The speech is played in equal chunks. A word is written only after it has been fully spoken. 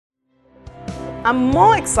I'm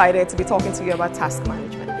more excited to be talking to you about task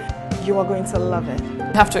management. You are going to love it.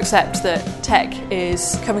 We have to accept that tech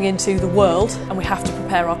is coming into the world and we have to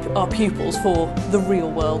prepare our pupils for the real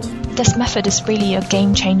world. This method is really a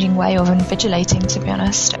game-changing way of invigilating, to be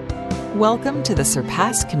honest. Welcome to the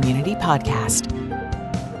Surpass Community Podcast.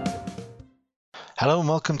 Hello and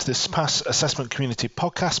welcome to the Surpass Assessment Community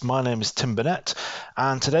Podcast. My name is Tim Burnett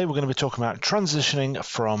and today we're going to be talking about transitioning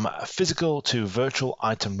from physical to virtual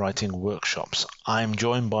item writing workshops. I'm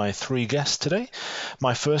joined by three guests today.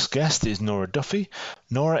 My first guest is Nora Duffy.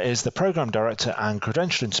 Nora is the Program Director and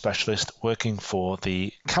Credentialing Specialist working for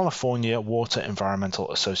the California Water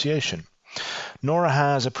Environmental Association. Nora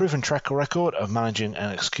has a proven track record of managing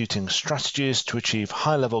and executing strategies to achieve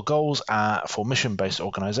high-level goals for mission-based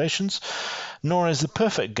organizations. Nora is the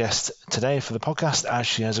perfect guest today for the podcast as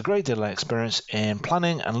she has a great deal of experience in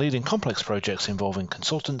planning and leading complex projects involving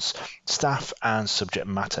consultants, staff, and subject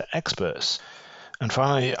matter experts. And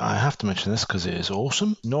finally, I have to mention this because it is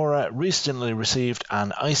awesome. Nora recently received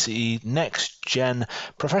an ICE Next Gen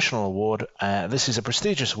Professional Award. This is a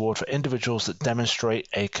prestigious award for individuals that demonstrate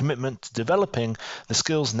a commitment to developing the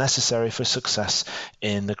skills necessary for success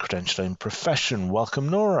in the credentialing profession. Welcome,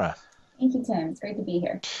 Nora. Thank you, Tim. It's great to be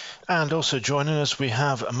here. And also joining us, we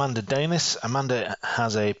have Amanda Danis. Amanda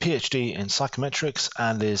has a PhD in psychometrics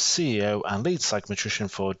and is CEO and lead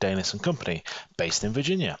psychometrician for Danis & Company, based in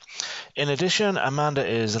Virginia. In addition, Amanda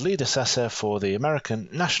is a lead assessor for the American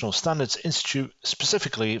National Standards Institute,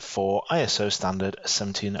 specifically for ISO standard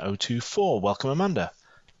 17024. Welcome, Amanda.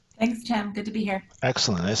 Thanks, Tim. Good to be here.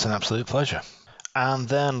 Excellent. It's an absolute pleasure. And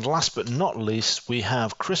then last but not least, we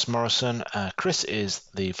have Chris Morrison. Chris is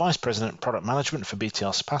the Vice President Product Management for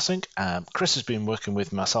BTL Surpassing. Chris has been working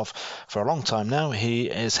with myself for a long time now. He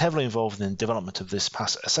is heavily involved in the development of this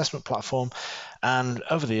Surpass assessment platform and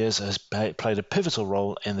over the years has played a pivotal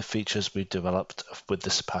role in the features we've developed with the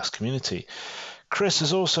Surpass community. Chris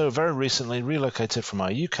has also very recently relocated from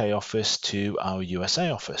our UK office to our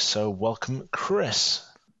USA office. So welcome, Chris.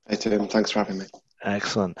 Hey Tim, thanks for having me.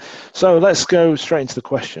 Excellent. So let's go straight into the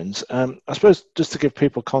questions. I suppose just to give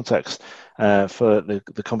people context for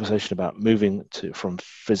the conversation about moving from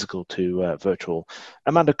physical to virtual.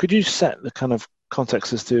 Amanda, could you set the kind of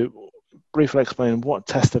context as to briefly explain what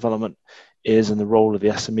test development is and the role of the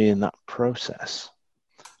SME in that process?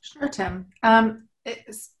 Sure, Tim.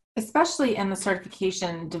 Especially in the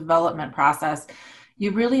certification development process, you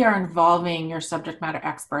really are involving your subject matter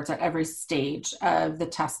experts at every stage of the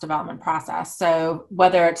test development process. So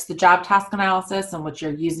whether it's the job task analysis in which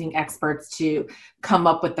you're using experts to come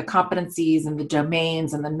up with the competencies and the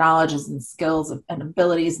domains and the knowledges and skills and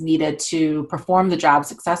abilities needed to perform the job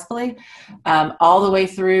successfully, all the way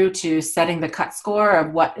through to setting the cut score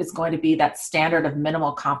of what is going to be that standard of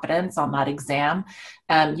minimal competence on that exam,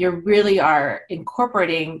 you really are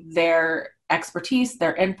incorporating their expertise,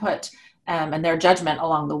 their input, and their judgment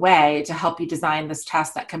along the way to help you design this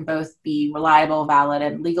test that can both be reliable, valid,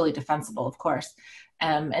 and legally defensible, of course.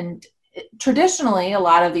 Traditionally, a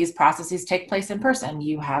lot of these processes take place in person.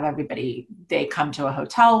 You have everybody, they come to a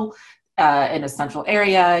hotel in a central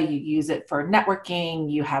area, you use it for networking,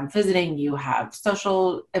 you have visiting, you have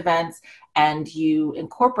social events, and you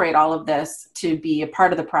incorporate all of this to be a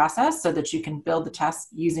part of the process so that you can build the test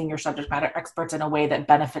using your subject matter experts in a way that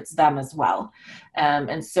benefits them as well.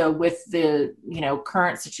 And so with the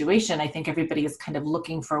current situation, I think everybody is kind of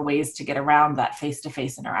looking for ways to get around that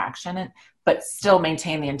face-to-face interaction, but still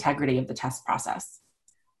maintain the integrity of the test process.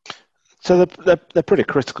 So they're pretty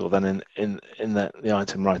critical then in the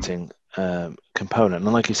item writing component,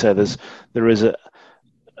 and like you said, there is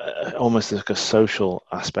almost like a social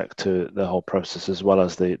aspect to the whole process as well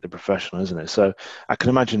as the professional, isn't it? So I can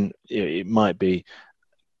imagine it might be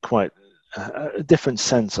quite a different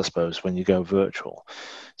sense, I suppose, when you go virtual.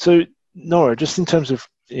 So Nora, just in terms of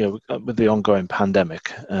with the ongoing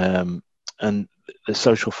pandemic and the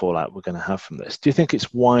social fallout we're going to have from this, do you think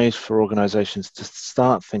it's wise for organizations to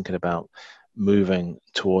start thinking about moving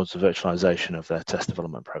towards the virtualization of their test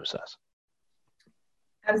development process?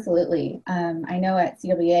 Absolutely. I know at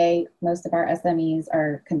CWA, most of our SMEs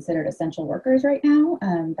are considered essential workers right now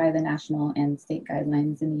by the national and state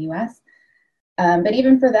guidelines in the US. But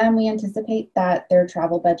even for them, we anticipate that their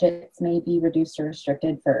travel budgets may be reduced or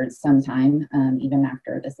restricted for some time, even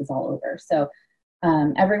after this is all over. So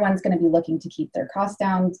everyone's going to be looking to keep their costs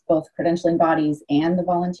down, both credentialing bodies and the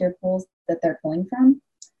volunteer pools that they're pulling from.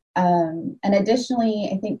 And additionally,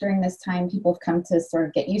 I think during this time, people have come to sort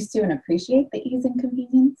of get used to and appreciate the ease and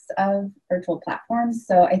convenience of virtual platforms.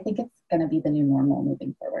 So I think it's going to be the new normal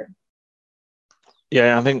moving forward.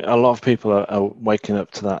 Yeah, I think a lot of people are waking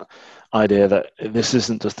up to that idea that this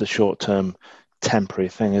isn't just a short-term temporary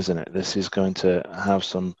thing, isn't it? This is going to have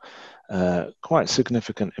some quite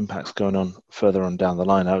significant impacts going on further on down the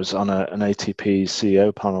line. I was on an ATP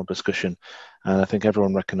CEO panel discussion, and I think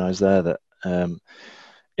everyone recognised there that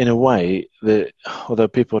in a way, although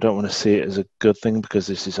people don't want to see it as a good thing, because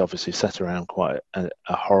this is obviously set around quite a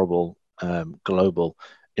horrible global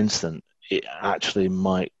incident, it actually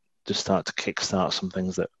might just start to kickstart some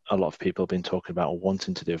things that a lot of people have been talking about or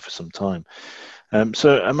wanting to do for some time.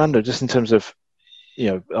 So Amanda, just in terms of,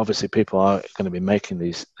 obviously people are going to be making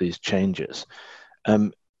these changes.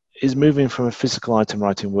 Is moving from a physical item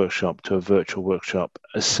writing workshop to a virtual workshop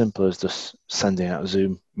as simple as just sending out a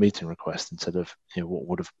Zoom meeting request instead of what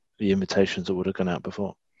would have the invitations that would have gone out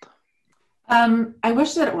before? I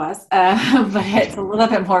wish that it was, but it's a little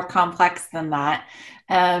bit more complex than that.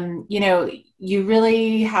 You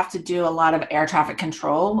really have to do a lot of air traffic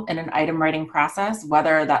control in an item writing process,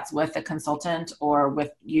 whether that's with a consultant or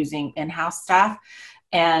with using in-house staff.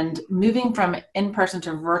 And moving from in-person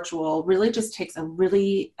to virtual really just takes a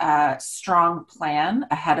really strong plan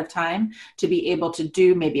ahead of time to be able to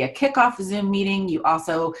do maybe a kickoff Zoom meeting. You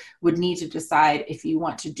also would need to decide if you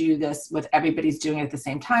want to do this with everybody's doing it at the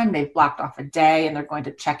same time. They've blocked off a day and they're going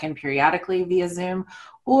to check in periodically via Zoom.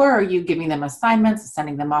 Or are you giving them assignments,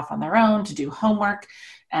 sending them off on their own to do homework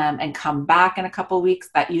and come back in a couple of weeks?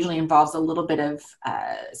 That usually involves a little bit of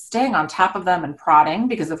staying on top of them and prodding,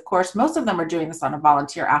 because of course, most of them are doing this on a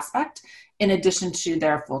volunteer aspect in addition to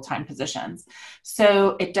their full-time positions.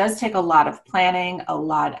 So it does take a lot of planning, a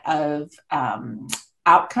lot of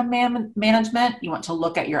outcome management. You want to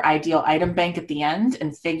look at your ideal item bank at the end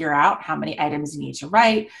and figure out how many items you need to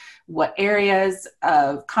write, what areas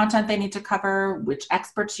of content they need to cover, which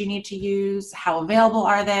experts you need to use, how available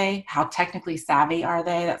are they, how technically savvy are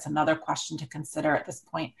they? That's another question to consider at this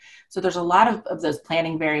point. So there's a lot of those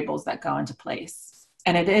planning variables that go into place.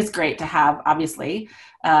 And it is great to have, obviously,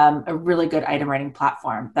 a really good item writing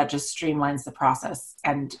platform that just streamlines the process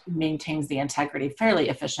and maintains the integrity fairly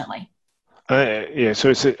efficiently. So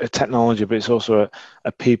it's a technology, but it's also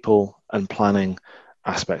a people and planning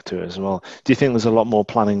aspect to it as well. Do you think there's a lot more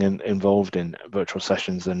planning involved in virtual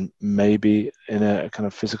sessions than maybe in a kind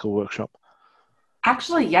of physical workshop?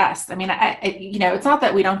 Actually, yes. I mean, it's not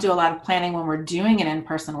that we don't do a lot of planning when we're doing an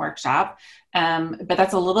in-person workshop, but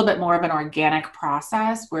that's a little bit more of an organic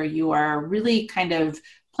process where you are really kind of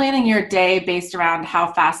planning your day based around how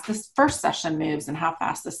fast this first session moves and how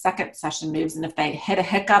fast the second session moves. And if they hit a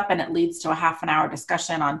hiccup and it leads to a half an hour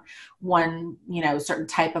discussion on one, certain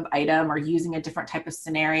type of item or using a different type of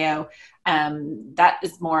scenario, that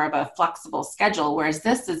is more of a flexible schedule. Whereas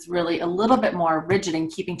this is really a little bit more rigid in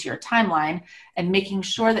keeping to your timeline and making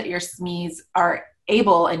sure that your SMEs are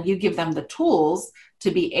able, and you give them the tools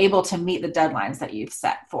to be able to meet the deadlines that you've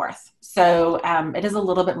set forth. So it is a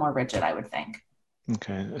little bit more rigid, I would think.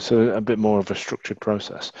 Okay, so a bit more of a structured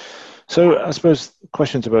process. So I suppose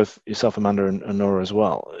question to both yourself, Amanda, and Nora as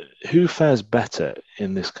well. Who fares better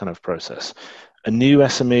in this kind of process? A new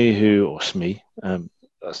SME or SME,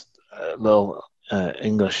 that's a little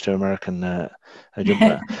English to American jump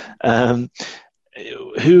there.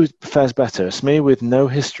 Who fares better, a SME with no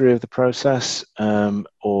history of the process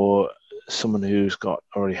or someone who's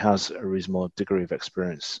already has a reasonable degree of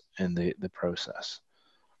experience in the process?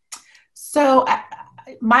 So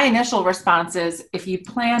my initial response is if you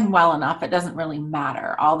plan well enough, it doesn't really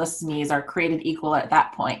matter. All the SMEs are created equal at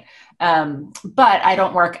that point. But I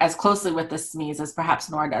don't work as closely with the SMEs as perhaps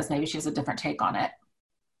Nora does. Maybe she has a different take on it.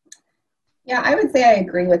 Yeah, I would say I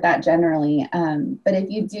agree with that generally. But if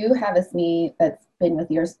you do have a SME that's been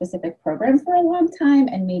with your specific program for a long time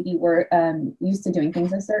and maybe we're used to doing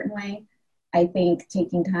things a certain way, I think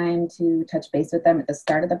taking time to touch base with them at the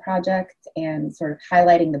start of the project and sort of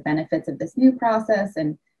highlighting the benefits of this new process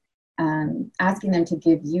and asking them to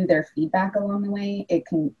give you their feedback along the way, it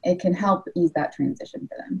can help ease that transition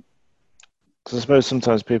for them. Because I suppose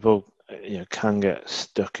sometimes people can get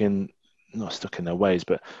not stuck in their ways,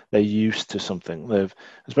 but they're used to something.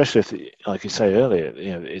 Especially if, like you say earlier,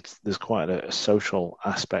 there's quite a social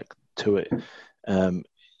aspect to it.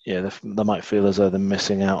 They might feel as though they're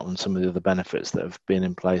missing out on some of the other benefits that have been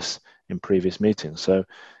in place in previous meetings. So,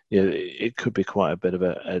 it could be quite a bit of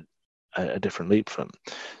a different leap for them.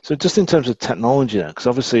 So just in terms of technology now, because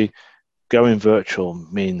obviously going virtual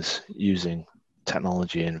means using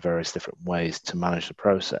technology in various different ways to manage the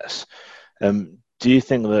process. Do you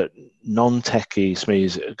think that non-techie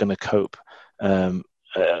SMEs are going to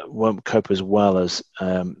won't cope as well as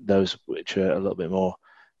those which are a little bit more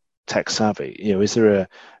tech savvy? Is there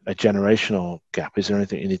a generational gap? Is there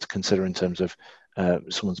anything you need to consider in terms of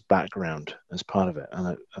someone's background as part of it?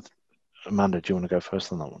 And Amanda, do you want to go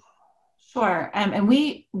first on that one? Sure. And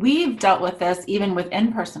we've dealt with this even with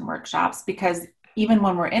in-person workshops, because even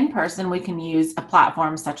when we're in person, we can use a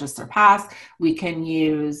platform such as Surpass. We can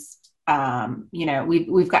use,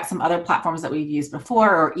 we've got some other platforms that we've used before,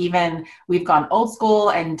 or even we've gone old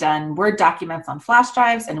school and done Word documents on flash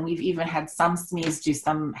drives. And we've even had some SMEs do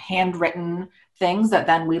some handwritten things that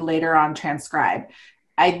then we later on transcribe.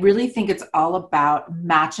 I really think it's all about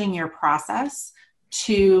matching your process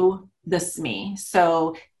to the SME.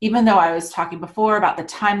 So even though I was talking before about the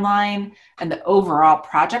timeline and the overall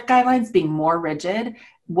project guidelines being more rigid,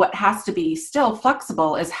 what has to be still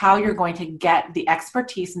flexible is how you're going to get the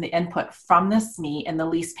expertise and the input from the SME in the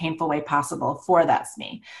least painful way possible for that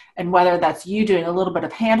SME. And whether that's you doing a little bit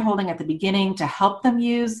of hand-holding at the beginning to help them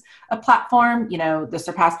use a platform, the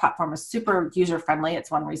Surpass platform is super user-friendly. It's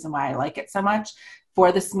one reason why I like it so much.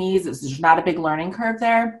 For the SMEs, there's not a big learning curve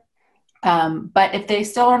there. But if they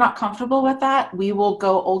still are not comfortable with that, we will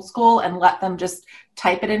go old school and let them just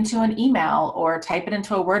type it into an email or type it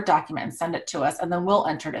into a Word document and send it to us, and then we'll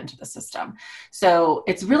enter it into the system. So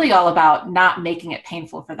it's really all about not making it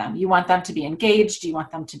painful for them. You want them to be engaged. You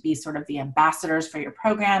want them to be sort of the ambassadors for your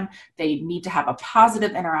program. They need to have a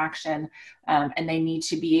positive interaction, and they need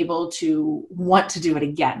to be able to want to do it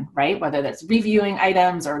again, right? Whether that's reviewing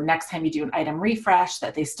items or next time you do an item refresh,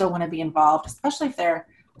 that they still want to be involved, especially if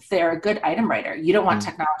they're a good item writer. You don't want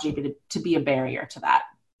technology to be a barrier to that.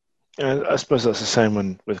 I suppose that's the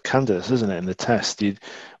same with candidates, isn't it? In the test,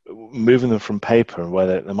 moving them from paper,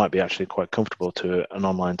 where they might be actually quite comfortable, to an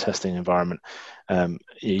online testing environment.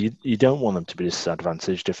 You don't want them to be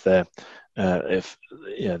disadvantaged if the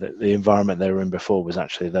environment they were in before was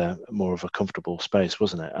actually more of a comfortable space,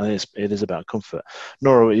 wasn't it? And it is about comfort.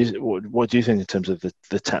 Nora, what do you think in terms of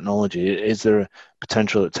the technology? Is there a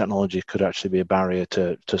potential that technology could actually be a barrier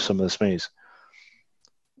to some of the SMEs?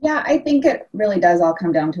 Yeah, I think it really does all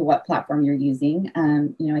come down to what platform you're using.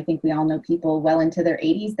 I think we all know people well into their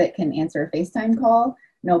 80s that can answer a FaceTime call,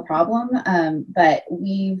 no problem. But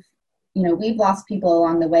we've lost people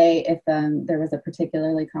along the way if there was a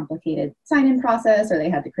particularly complicated sign-in process, or they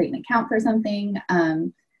had to create an account for something,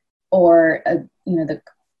 or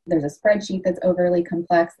there's a spreadsheet that's overly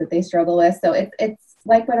complex that they struggle with. So it's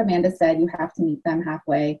like what Amanda said, you have to meet them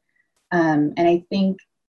halfway. And I think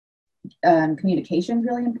communication is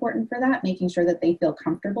really important for that, making sure that they feel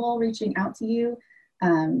comfortable reaching out to you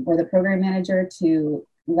or the program manager to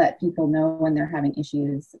let people know when they're having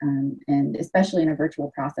issues, and especially in a virtual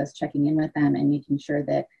process, checking in with them and making sure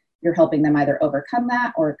that you're helping them either overcome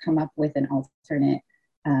that or come up with an alternate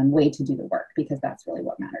way to do the work, because that's really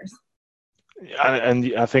what matters.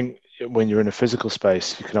 And I think when you're in a physical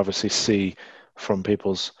space, you can obviously see from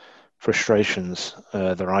people's frustrations,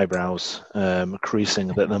 their eyebrows creasing,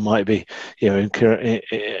 that they might be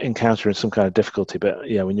encountering some kind of difficulty. But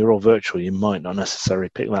when you're all virtual, you might not necessarily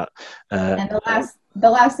pick that. And the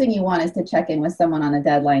last thing you want is to check in with someone on a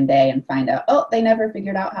deadline day and find out, they never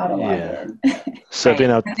figured out how to log in. So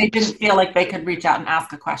right. They didn't feel like they could reach out and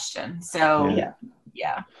ask a question. So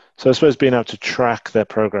yeah. So I suppose being able to track their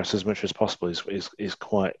progress as much as possible is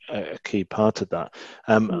quite a key part of that.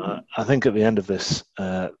 I think at the end of this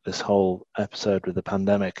whole episode with the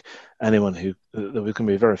pandemic, there can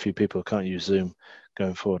be very few people who can't use Zoom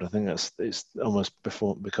going forward. I think it's almost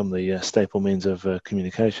become the staple means of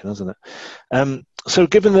communication, hasn't it? So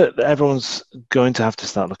given that everyone's going to have to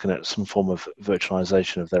start looking at some form of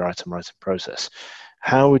virtualization of their item writing process,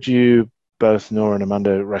 how would you, both Nora and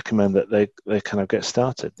Amanda, recommend that they kind of get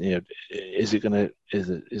started? Is it going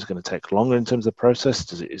to take longer in terms of the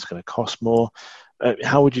process? Is it going to cost more?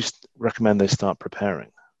 How would you recommend they start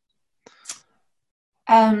preparing?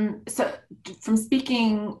 So from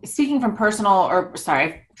speaking from professional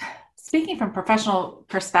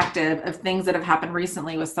perspective of things that have happened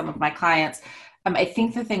recently with some of my clients, I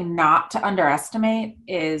think the thing not to underestimate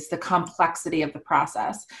is the complexity of the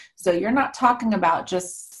process. So you're not talking about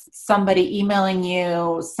just somebody emailing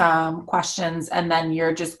you some questions and then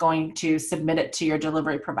you're just going to submit it to your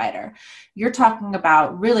delivery provider. You're talking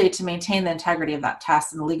about, really, to maintain the integrity of that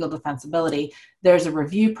test and the legal defensibility, there's a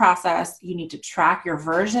review process. You need to track your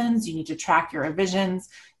versions. You need to track your revisions.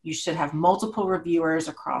 You should have multiple reviewers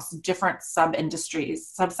across different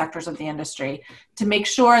sub-industries, subsectors of the industry, to make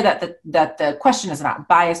sure that the question is not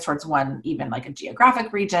biased towards one, even like a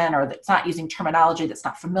geographic region, or that's not using terminology that's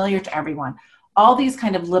not familiar to everyone. All these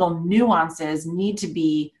kind of little nuances need to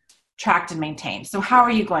be tracked and maintained. So how are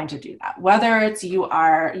you going to do that? Whether it's you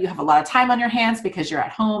have a lot of time on your hands because you're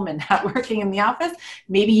at home and not working in the office,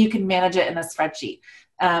 maybe you can manage it in a spreadsheet.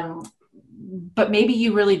 But maybe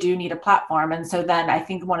you really do need a platform. And so then I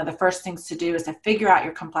think one of the first things to do is to figure out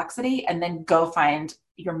your complexity and then go find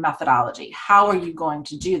your methodology. How are you going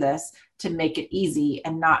to do this to make it easy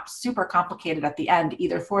and not super complicated at the end,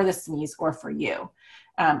 either for the SMEs or for you?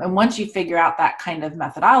 And once you figure out that kind of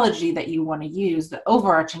methodology that you want to use, the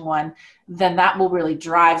overarching one, then that will really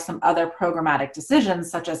drive some other programmatic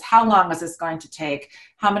decisions, such as how long is this going to take?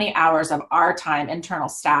 How many hours of our time, internal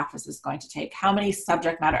staff, is this going to take? How many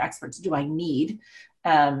subject matter experts do I need?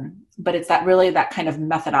 But it's that kind of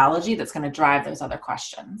methodology that's going to drive those other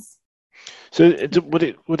questions. So would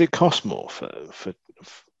it cost more for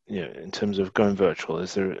in terms of going virtual?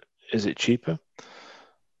 Is it cheaper?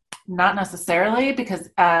 Not necessarily, because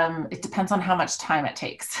it depends on how much time it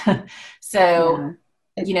takes. So,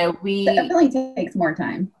 It we definitely takes more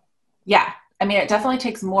time. Yeah. I mean, it definitely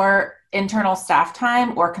takes more internal staff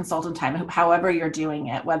time or consultant time, however you're doing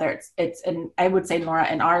it, whether I would say,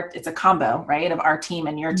 Nora, it's a combo, right, of our team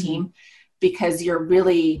and your team, because you're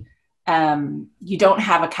really, you don't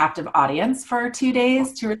have a captive audience for 2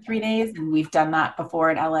 days, 2 or 3 days. And we've done that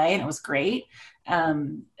before in LA and it was great.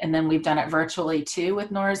 And then we've done it virtually too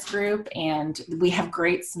with Nora's group, and we have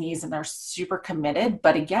great SMEs and they're super committed,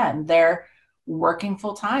 but again, they're working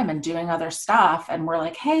full time and doing other stuff. And we're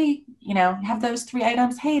like, hey, you have those 3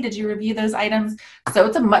 items. Hey, did you review those items? So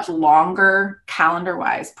it's a much longer calendar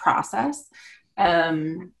wise process.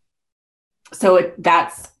 So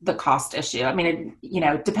that's the cost issue. I mean,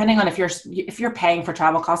 depending on if you're paying for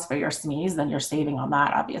travel costs for your SMEs, then you're saving on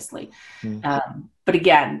that, obviously. But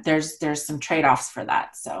again, there's some trade-offs for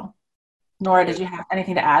that. So, Nora, did you have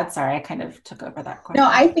anything to add? Sorry, I kind of took over that question. No,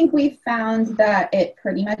 I think we found that it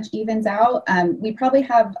pretty much evens out. We probably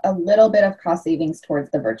have a little bit of cost savings towards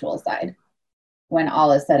the virtual side when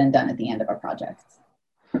all is said and done at the end of a project.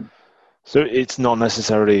 So it's not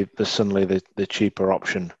necessarily suddenly the cheaper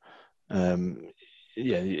option.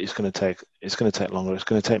 It's going to take longer. It's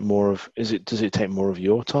going to take more of. Does it take more of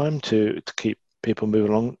your time to keep people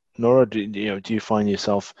moving along, Nora? Do you find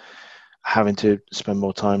yourself having to spend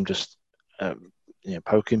more time just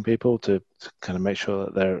poking people to kind of make sure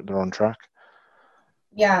that they're on track?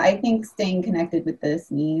 Yeah, I think staying connected with the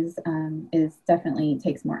SMEs is definitely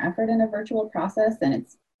takes more effort in a virtual process, and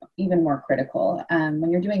it's even more critical.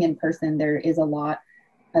 When you're doing in person, there is a lot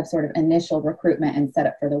of sort of initial recruitment and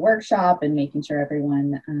setup for the workshop and making sure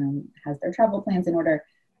everyone has their travel plans in order.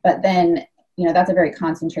 But then, that's a very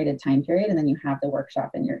concentrated time period. And then you have the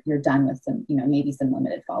workshop and you're done with some, maybe some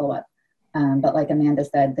limited follow-up. But like Amanda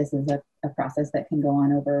said, this is a process that can go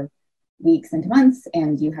on over weeks into months,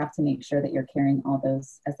 and you have to make sure that you're carrying all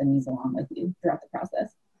those SMEs along with you throughout the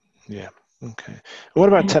process. Yeah. Okay. What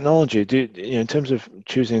about technology? In terms of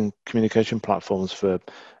choosing communication platforms for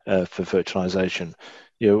virtualization,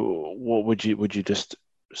 what would you just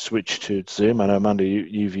switch to Zoom? I know, Amanda,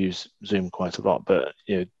 you've used Zoom quite a lot, but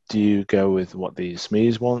do you go with what the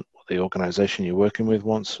SMEs want, what the organization you're working with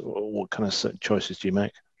wants? What kind of choices do you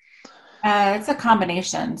make? It's a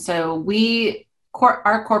combination. So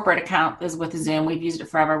our corporate account is with Zoom. We've used it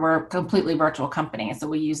forever. We're a completely virtual company, so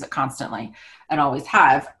we use it constantly and always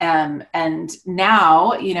have. And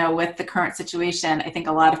now, with the current situation, I think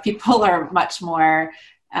a lot of people are much more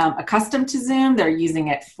accustomed to Zoom. They're using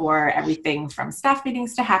it for everything from staff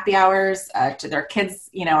meetings to happy hours to their kids,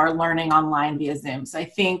 are learning online via Zoom. So I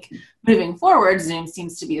think moving forward, Zoom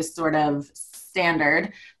seems to be a sort of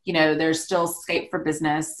standard. There's still Skype for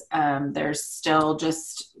Business. There's still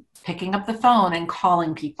just picking up the phone and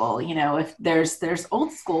calling people. If there's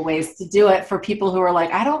old school ways to do it for people who are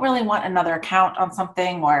like, I don't really want another account on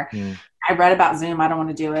something, or I read about Zoom, I don't want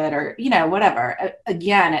to do it, or, whatever.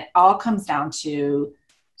 Again, it all comes down to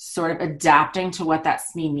sort of adapting to what that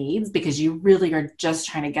SME needs, because you really are just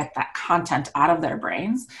trying to get that content out of their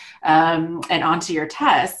brains and onto your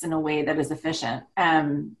tests in a way that is efficient.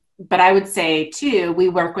 But I would say too, we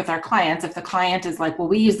work with our clients. If the client is like, well,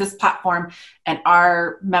 we use this platform and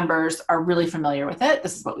our members are really familiar with it,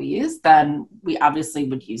 this is what we use, then we obviously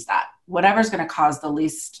would use that. Whatever's going to cause the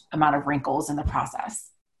least amount of wrinkles in the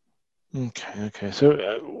process. Okay.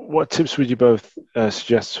 So what tips would you both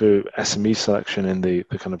suggest for SME selection in the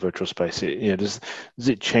kind of virtual space? Does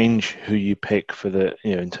it change who you pick for the,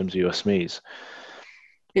 in terms of your SMEs?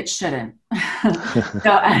 It shouldn't.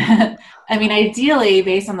 So, I mean, ideally,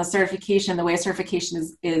 based on the certification, the way certification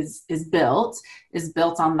is built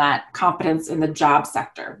on that competence in the job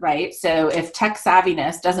sector, right? So if tech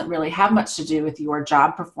savviness doesn't really have much to do with your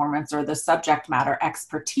job performance or the subject matter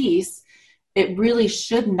expertise, it really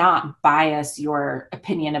should not bias your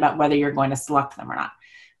opinion about whether you're going to select them or not.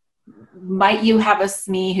 Might you have a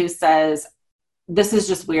SME who says, this is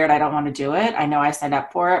just weird, I don't want to do it. I know I signed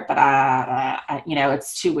up for it, but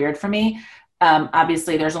it's too weird for me.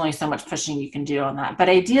 Obviously, there's only so much pushing you can do on that. But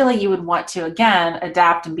ideally, you would want to, again,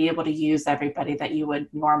 adapt and be able to use everybody that you would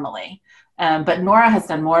normally. But Nora has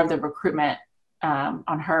done more of the recruitment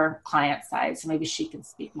on her client side, so maybe she can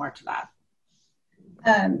speak more to that.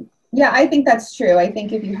 Yeah, I think that's true. I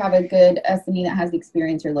think if you have a good SME that has the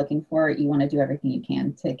experience you're looking for, you want to do everything you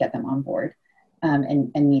can to get them on board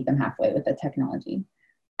and meet them halfway with the technology.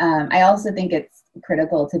 I also think it's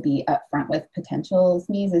critical to be upfront with potential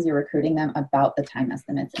SMEs as you're recruiting them about the time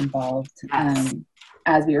estimates involved. Yes.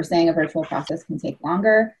 As we were saying, a virtual process can take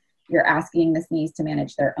longer. You're asking the SMEs to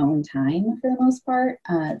manage their own time for the most part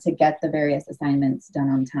to get the various assignments done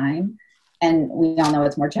on time. And we all know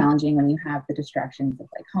it's more challenging when you have the distractions of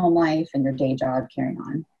like home life and your day job carrying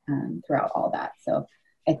on throughout all that. So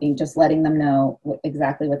I think just letting them know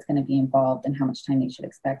exactly what's going to be involved and how much time they should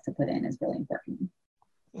expect to put in is really important.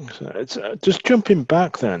 So it's just jumping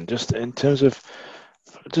back then, just in terms of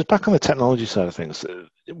just back on the technology side of things.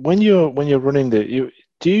 When you're running do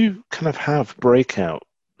you kind of have breakout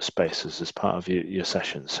spaces as part of your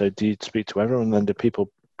sessions? So do you speak to everyone, and then do people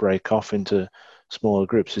break off into smaller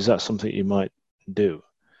groups? Is that something you might do?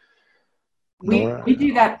 We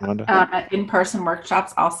do that at in-person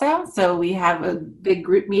workshops also. So we have a big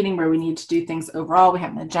group meeting where we need to do things overall. We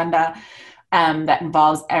have an agenda that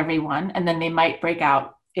involves everyone, and then they might break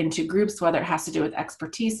out into groups, whether it has to do with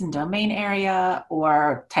expertise in domain area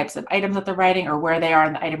or types of items that they're writing or where they are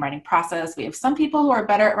in the item writing process. We have some people who are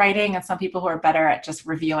better at writing and some people who are better at just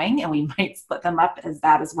reviewing, and we might split them up as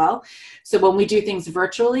that as well. So when we do things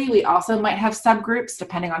virtually, we also might have subgroups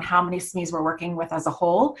depending on how many SMEs we're working with as a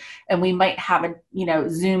whole. And we might have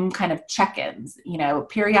Zoom kind of check-ins,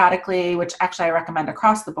 periodically, which actually I recommend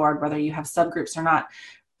across the board, whether you have subgroups or not.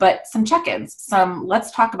 But some check-ins, let's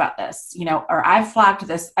talk about this, or I've flagged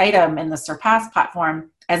this item in the Surpass platform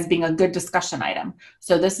as being a good discussion item.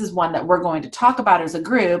 So this is one that we're going to talk about as a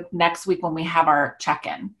group next week when we have our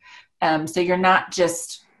check-in. So you're not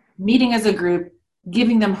just meeting as a group,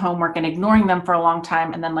 giving them homework and ignoring them for a long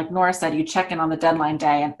time. And then like Nora said, you check in on the deadline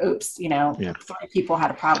day and oops, 3 people had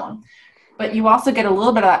a problem. But you also get a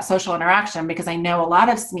little bit of that social interaction, because I know a lot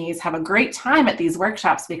of SMEs have a great time at these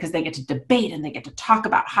workshops because they get to debate and they get to talk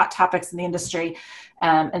about hot topics in the industry.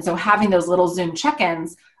 And so having those little Zoom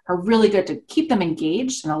check-ins are really good to keep them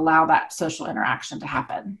engaged and allow that social interaction to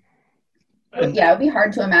happen. Yeah, it would be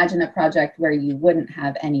hard to imagine a project where you wouldn't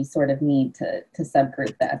have any sort of need to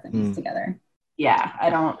subgroup the SMEs together. Yeah,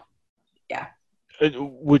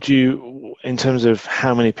 Would you, in terms of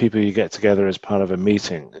how many people you get together as part of a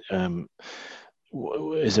meeting,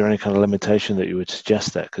 is there any kind of limitation that you would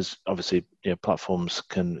suggest there? Because obviously, platforms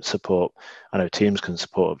can support, I know Teams can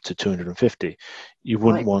support up to 250. You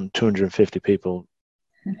wouldn't want 250 people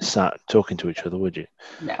sat talking to each other, would you?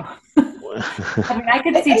 No. I mean, I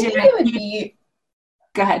could see it would be...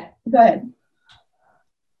 Go ahead. Go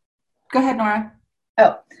ahead, Nora.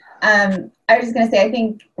 I was just going to say, I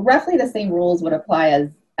think roughly the same rules would apply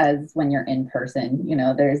as when you're in person.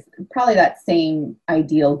 There's probably that same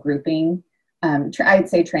ideal grouping. I'd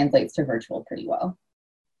say translates to virtual pretty well.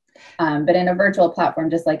 But in a virtual platform,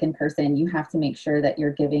 just like in person, you have to make sure that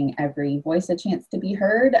you're giving every voice a chance to be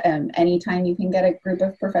heard. Anytime you can get a group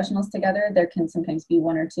of professionals together, there can sometimes be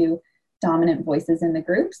 1 or 2 dominant voices in the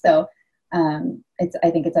group. So I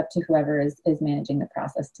think it's up to whoever is managing the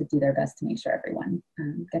process to do their best to make sure everyone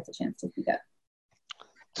gets a chance to speak up.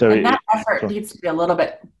 And that effort needs to be a little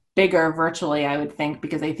bit bigger virtually, I would think,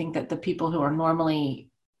 because I think that the people who are normally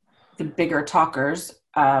the bigger talkers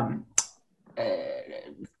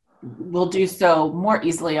will do so more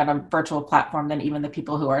easily on a virtual platform than even the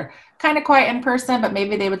people who are kind of quiet in person, but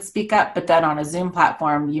maybe they would speak up, but then on a Zoom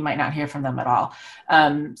platform, you might not hear from them at all.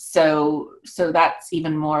 So that's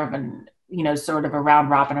even more of an, sort of a round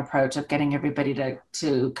robin approach of getting everybody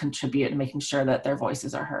to contribute and making sure that their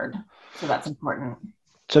voices are heard. So that's important.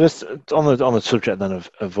 So this, on the subject then of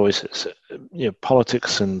voices,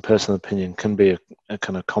 politics and personal opinion can be a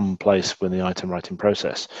kind of commonplace within the item writing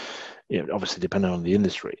process, obviously depending on the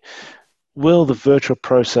industry. Will the virtual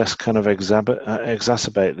process kind of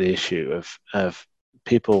exacerbate the issue of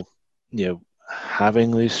people,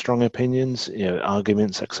 having these strong opinions,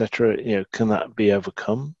 arguments, etc.? Can that be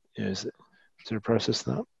overcome? Is there a process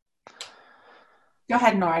to that? Go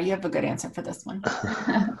ahead, Nora. You have a good answer for this one.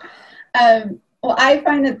 Well, I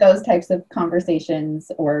find that those types of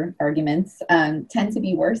conversations or arguments tend to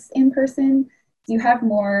be worse in person. You have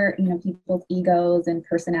more, people's egos and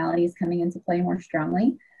personalities coming into play more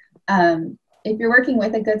strongly. If you're working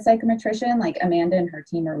with a good psychometrician, like Amanda and her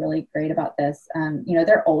team are really great about this,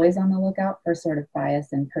 they're always on the lookout for sort of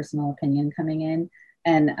bias and personal opinion coming in.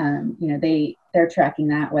 And, they're tracking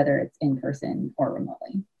that, whether it's in person or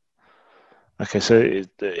remotely. Okay, so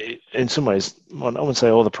in some ways, I wouldn't say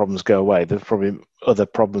all the problems go away. There's probably other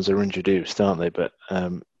problems are introduced, aren't they? But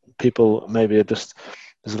people maybe are just,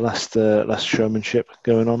 there's less showmanship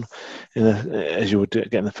going on as you would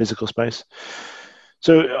get in the physical space.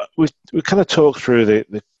 So we kind of talked through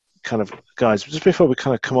the kind of, guys, just before we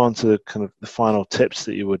kind of come on to the kind of the final tips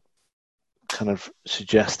that you would kind of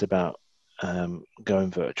suggest about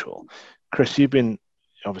going virtual. Chris, you've been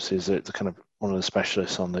obviously as the kind of one of the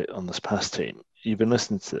specialists on the Surpass team. You've been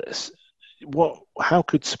listening to this. How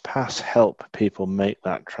could Surpass help people make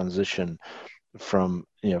that transition from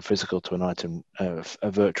physical to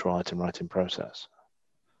a virtual item writing process?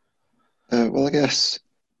 Well, I guess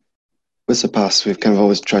with Surpass, we've kind of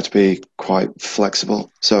always tried to be quite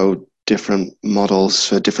flexible. So different models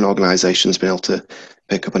for different organizations being able to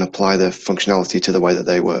pick up and apply the functionality to the way that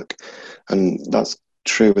they work. And that's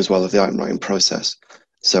true as well of the item writing process.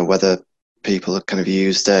 So whether people have kind of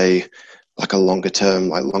used a longer term,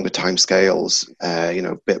 longer time scales,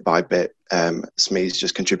 bit by bit, SMEs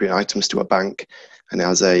just contribute items to a bank, and it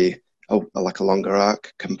has a longer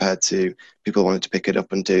arc compared to people wanting to pick it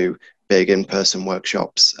up and do big in-person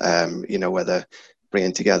workshops, where they're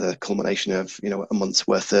bringing together a culmination of, a month's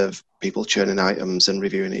worth of people churning items and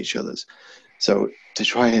reviewing each other's. So to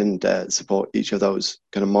try and support each of those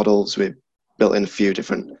kind of models, we've built in a few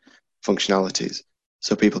different functionalities.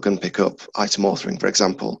 So people can pick up item authoring, for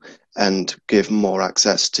example, and give more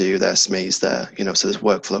access to their SMEs there, so there's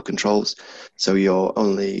workflow controls. So you're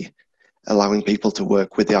only allowing people to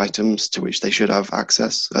work with the items to which they should have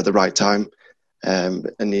access at the right time.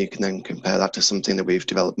 And you can then compare that to something that we've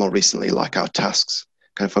developed more recently, like our tasks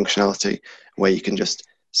kind of functionality, where you can just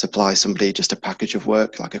supply somebody just a package of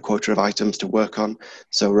work, like a quota of items to work on.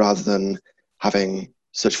 So rather than having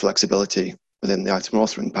such flexibility within the item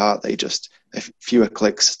authoring part, they just fewer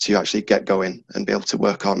clicks to actually get going and be able to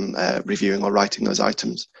work on reviewing or writing those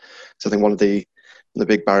items. So I think one of the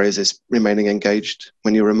big barriers is remaining engaged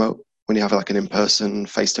when you're remote. When you have an in-person,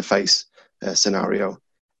 face-to-face scenario,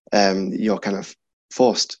 you're kind of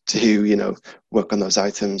forced to, work on those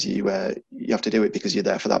items. You have to do it because you're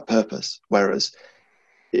there for that purpose. Whereas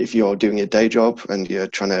if you're doing your day job and you're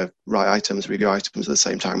trying to write items, review items at the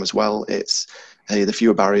same time as well, it's the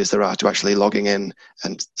fewer barriers there are to actually logging in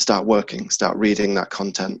and start working, start reading that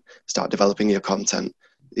content, start developing your content.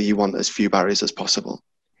 You want as few barriers as possible.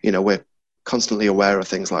 We're constantly aware of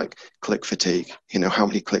things like click fatigue. How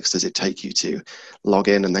many clicks does it take you to log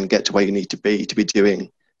in and then get to where you need to be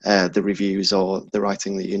doing the reviews or the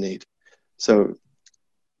writing that you need. So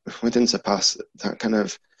within Surpass, that kind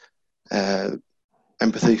of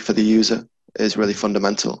empathy for the user is really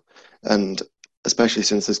fundamental. And especially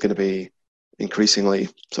since there's going to be increasingly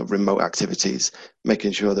sort of remote activities,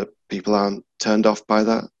 making sure that people aren't turned off by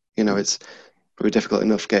that. It's probably difficult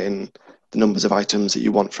enough getting the numbers of items that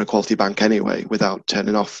you want for a quality bank anyway, without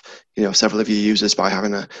turning off, several of your users by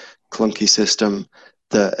having a clunky system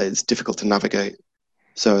that is difficult to navigate.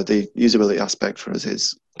 So the usability aspect for us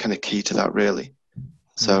is kind of key to that, really.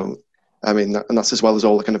 So, and that's as well as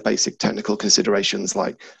all the kind of basic technical considerations,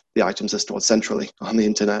 like the items are stored centrally on the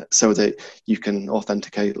internet so that you can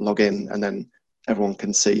authenticate, log in, and then everyone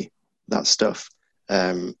can see that stuff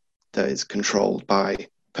that is controlled by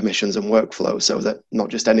permissions and workflow, so that not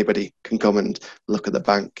just anybody can come and look at the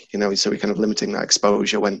bank, so we're kind of limiting that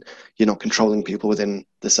exposure when you're not controlling people within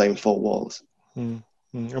the same four walls.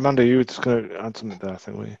 Amanda, you were just going to add something there, I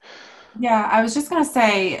think, were you? Yeah, I was just going to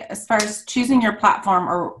say, as far as choosing your platform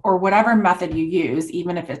or whatever method you use,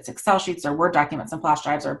 even if it's Excel sheets or Word documents and flash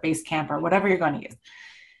drives or Basecamp or whatever you're going to use,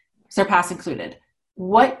 Surpass included,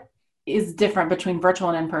 what is different between virtual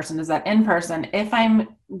and in-person is that in-person, if I'm,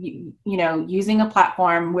 using a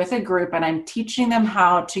platform with a group and I'm teaching them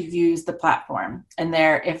how to use the platform, and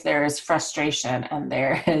if there is frustration and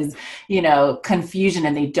there is, confusion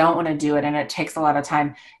and they don't want to do it and it takes a lot of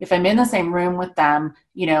time, if I'm in the same room with them,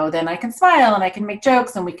 then I can smile and I can make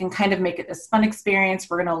jokes and we can kind of make it this fun experience.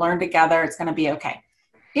 We're going to learn together. It's going to be okay.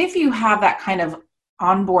 If you have that kind of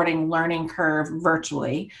onboarding learning curve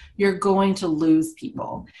virtually, you're going to lose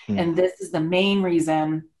people. And this is the main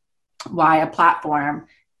reason why a platform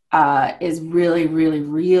is really, really,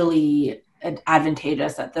 really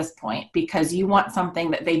advantageous at this point, because you want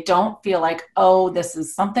something that they don't feel like, oh, this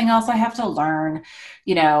is something else I have to learn,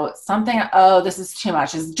 this is too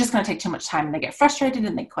much. It's just going to take too much time, and they get frustrated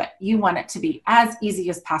and they quit. You want it to be as easy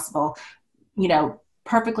as possible,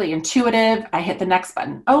 perfectly intuitive. I hit the next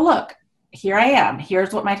button. Oh, look, here I am.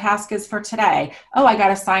 Here's what my task is for today. Oh, I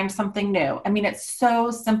got assigned something new. I mean, it's so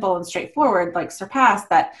simple and straightforward, like Surpass,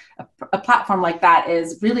 that a platform like that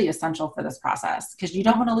is really essential for this process, because you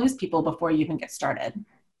don't want to lose people before you even get started.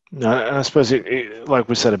 No, and I suppose, like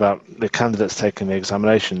we said about the candidates taking the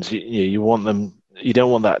examinations, you want them. You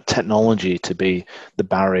don't want that technology to be the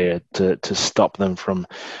barrier to stop them from,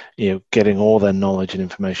 getting all their knowledge and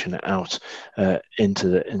information out into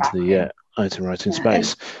the item writing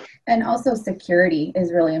space. And also security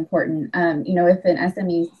is really important. If an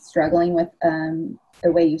SME is struggling with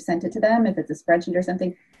the way you sent it to them, if it's a spreadsheet or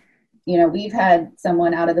something, we've had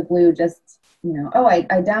someone out of the blue just, I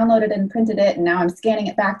downloaded and printed it and now I'm scanning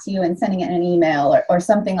it back to you and sending it in an email or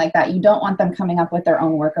something like that. You don't want them coming up with their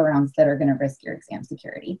own workarounds that are going to risk your exam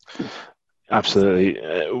security.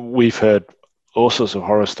 Absolutely. We've heard all sorts of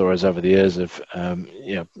horror stories over the years of,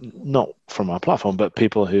 not from our platform, but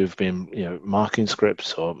people who've been, marking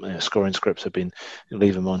scripts or scoring scripts have been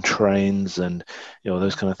leaving them on trains and,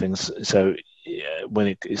 those kind of things. So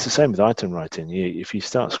it's the same with item writing. If you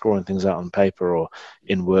start scoring things out on paper or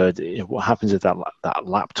in Word, what happens if that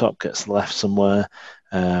laptop gets left somewhere?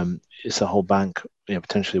 It's a whole bank,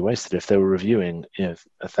 potentially wasted. If they were reviewing,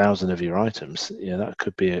 1,000 of your items, that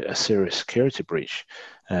could be a serious security breach,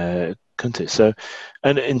 couldn't it? So,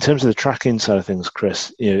 and in terms of the tracking side of things,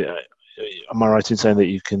 Chris, am I right in saying that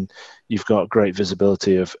you've got great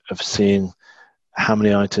visibility of seeing how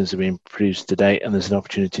many items are being produced to date, and there's an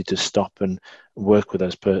opportunity to stop and work with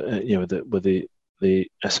those, with the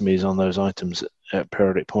SMEs on those items at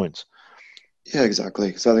periodic points? Yeah,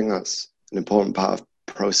 exactly. So I think that's an important part of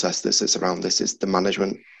process that sits around this is the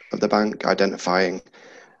management of the bank, identifying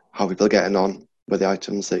how people are getting on with the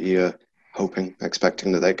items that you're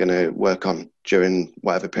expecting that they're going to work on during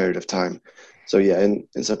whatever period of time. So yeah, in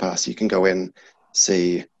Surpass, you can go in,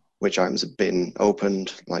 see which items have been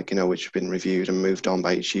opened, which have been reviewed and moved on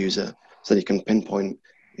by each user. So you can pinpoint,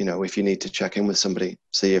 if you need to check in with somebody,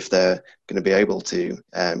 see if they're going to be able to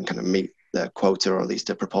kind of meet their quota or at least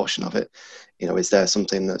a proportion of it. Is there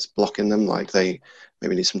something that's blocking them, like they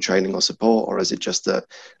maybe need some training or support, or is it just that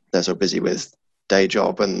they're so busy with day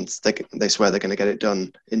job and they swear they're going to get it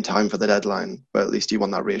done in time for the deadline, but at least you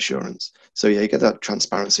want that reassurance. So yeah, you get that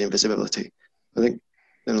transparency and visibility. I think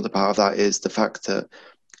another part of that is the fact that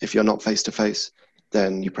if you're not face to face,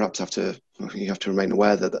 then you perhaps have to remain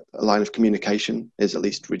aware that a line of communication is at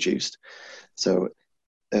least reduced. So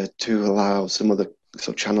to allow some other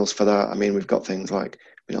sort of channels for that, we've got things like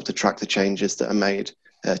being able to track the changes that are made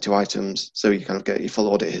to items, so you kind of get your full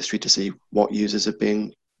audit history to see what users have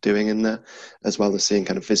been doing in there, as well as seeing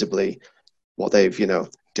kind of visibly what they've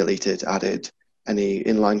deleted, added, any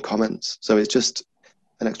inline comments. So it's just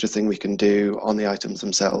an extra thing we can do on the items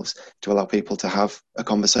themselves to allow people to have a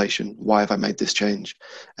conversation. Why have I made this change?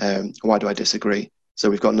 Why do I disagree? So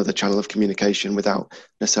we've got another channel of communication without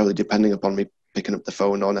necessarily depending upon me picking up the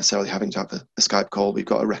phone or necessarily having to have a Skype call. We've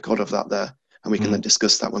got a record of that there, and we can then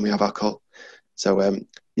discuss that when we have our call. So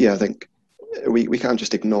I think we can't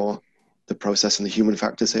just ignore the process and the human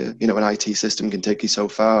factors here. An IT system can take you so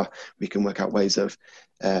far. We can work out ways of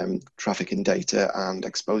trafficking data and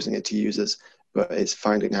exposing it to users, but it's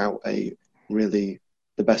finding out the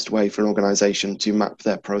best way for an organization to map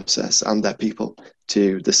their process and their people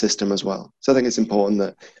to the system as well. So I think it's important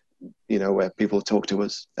that, where people talk to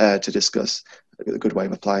us to discuss a good way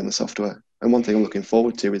of applying the software. And one thing I'm looking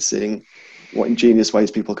forward to is seeing what ingenious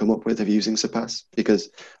ways people come up with of using Surpass, because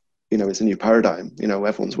it's a new paradigm.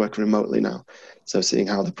 Everyone's working remotely now. So seeing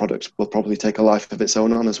how the product will probably take a life of its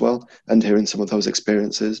own on as well, and hearing some of those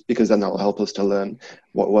experiences, because then that will help us to learn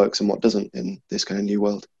what works and what doesn't in this kind of new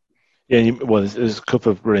world. Yeah, well, there's a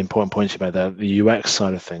couple of really important points you made there. The UX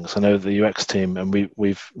side of things. I know the UX team, and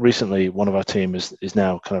we've recently, one of our team is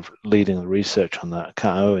now kind of leading the research on that,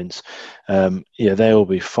 Kat Owens. They will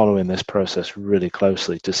be following this process really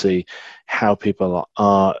closely to see how people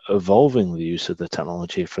are evolving the use of the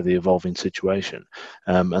technology for the evolving situation.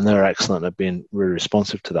 And they're excellent at being really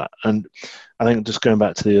responsive to that. And I think just going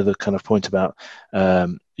back to the other kind of point about,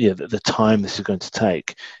 the time this is going to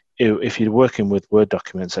take, if you're working with Word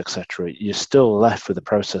documents, etc., you're still left with the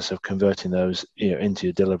process of converting those into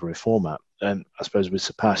your delivery format. And I suppose with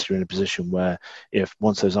Surpass, you're in a position where if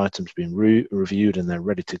once those items have been reviewed and they're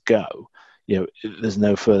ready to go, there's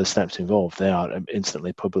no further steps involved. They are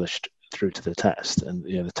instantly published through to the test and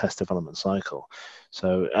the test development cycle.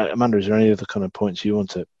 So Amanda, is there any other kind of points you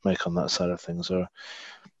want to make on that side of things? Or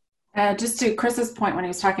just to Chris's point when he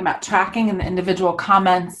was talking about tracking and the individual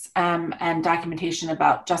comments and documentation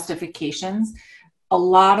about justifications, a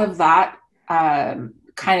lot of that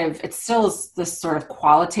it still is this sort of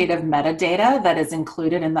qualitative metadata that is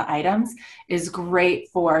included in the items, is great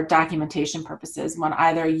for documentation purposes when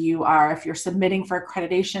either if you're submitting for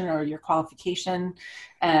accreditation or your qualification,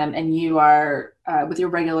 and you are with your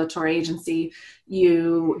regulatory agency,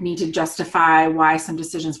 you need to justify why some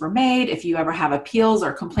decisions were made. If you ever have appeals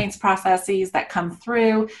or complaints processes that come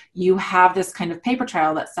through, you have this kind of paper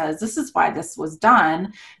trail that says this is why this was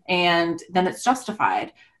done, and then it's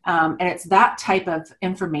justified. And it's that type of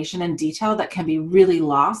information and detail that can be really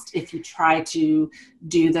lost if you try to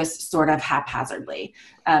do this sort of haphazardly.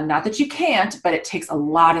 Not that you can't, but it takes a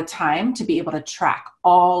lot of time to be able to track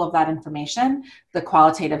all of that information, the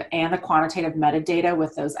qualitative and the quantitative metadata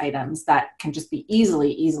with those items that can just be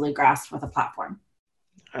easily grasped with a platform.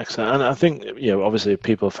 Excellent. And I think, obviously if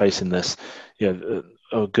people are facing this,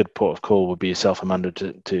 a good port of call would be yourself, Amanda,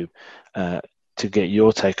 to get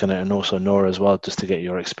your take on it, and also Nora as well, just to get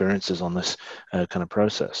your experiences on this kind of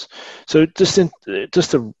process. So just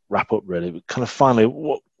to wrap up, really, kind of finally,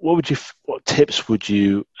 what tips would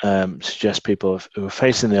you suggest people who are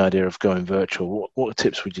facing the idea of going virtual? What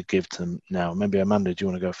tips would you give to them now? Maybe Amanda, do you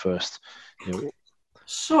want to go first?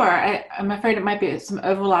 Sure. I'm afraid it might be some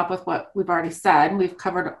overlap with what we've already said. We've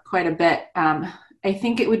covered quite a bit. I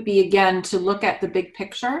think it would be, again, to look at the big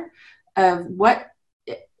picture of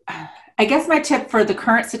I guess my tip for the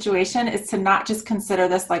current situation is to not just consider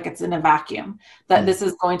this like it's in a vacuum, that this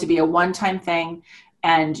is going to be a one-time thing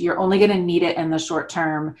and you're only going to need it in the short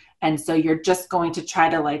term. And so you're just going to try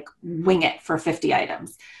to wing it for 50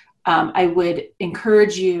 items. I would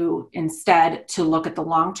encourage you instead to look at the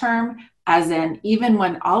long term, as in, even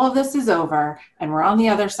when all of this is over and we're on the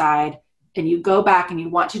other side, and you go back and you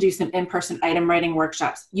want to do some in-person item writing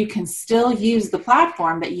workshops, you can still use the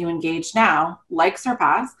platform that you engage now, like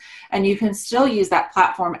Surpass, and you can still use that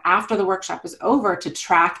platform after the workshop is over to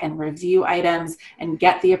track and review items and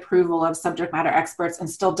get the approval of subject matter experts and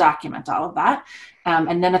still document all of that.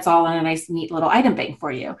 And then it's all in a nice, neat little item bank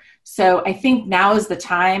for you. So I think now is the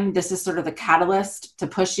time. This is sort of the catalyst to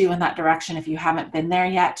push you in that direction if you haven't been there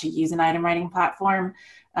yet, to use an item writing platform.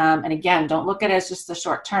 And again, don't look at it as just the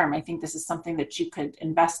short term. I think this is something that you could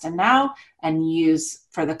invest in now and use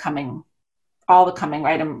for all the coming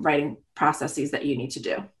item writing processes that you need to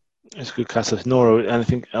do. It's good, Casa. Nora,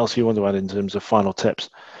 anything else you want to add in terms of final tips?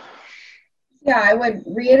 Yeah, I would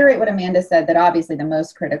reiterate what Amanda said, that obviously the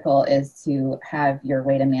most critical is to have your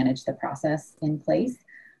way to manage the process in place.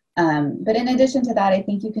 But in addition to that, I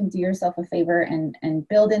think you can do yourself a favor and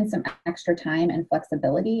build in some extra time and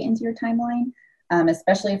flexibility into your timeline.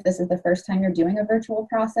 Especially if this is the first time you're doing a virtual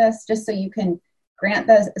process, just so you can grant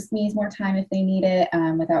the SMEs more time if they need it,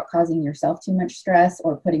 without causing yourself too much stress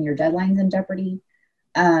or putting your deadlines in jeopardy.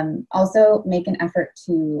 Also, make an effort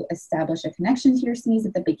to establish a connection to your SMEs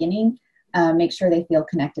at the beginning. Make sure they feel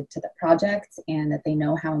connected to the project and that they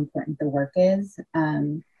know how important the work is,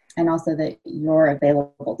 and also that you're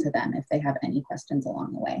available to them if they have any questions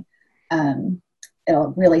along the way.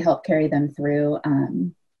 It'll really help carry them through.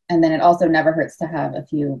 And then it also never hurts to have a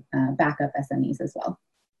few backup SMEs as well.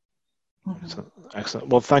 Excellent.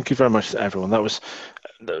 Well, thank you very much to everyone. That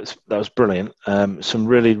was brilliant. Some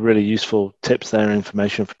really, really useful tips there,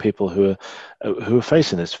 information for people who are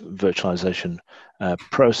facing this virtualization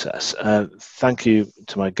process. Thank you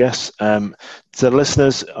to my guests. To the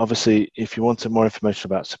listeners, obviously, if you wanted more information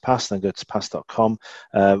about Surpass, then go to surpass.com.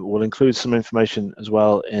 We'll include some information as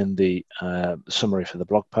well in the summary for the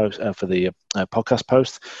blog post, for the podcast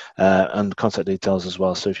post, and contact details as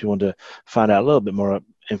well. So if you want to find out a little bit more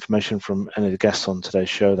information from any of the guests on today's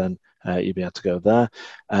show, then you'll be able to go there.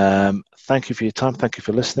 Thank you for your time. Thank you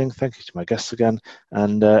for listening. Thank you to my guests again.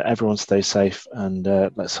 And everyone stay safe, and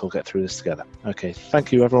let's all get through this together. Okay.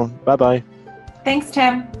 Thank you, everyone. Bye-bye. Thanks,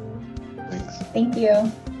 Tim. Thanks. Thank you.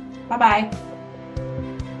 Bye-bye.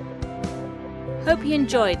 Hope you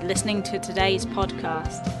enjoyed listening to today's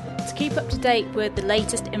podcast. To keep up to date with the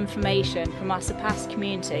latest information from our Surpass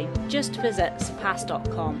community, just visit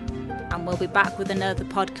surpass.com. And we'll be back with another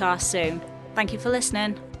podcast soon. Thank you for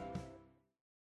listening.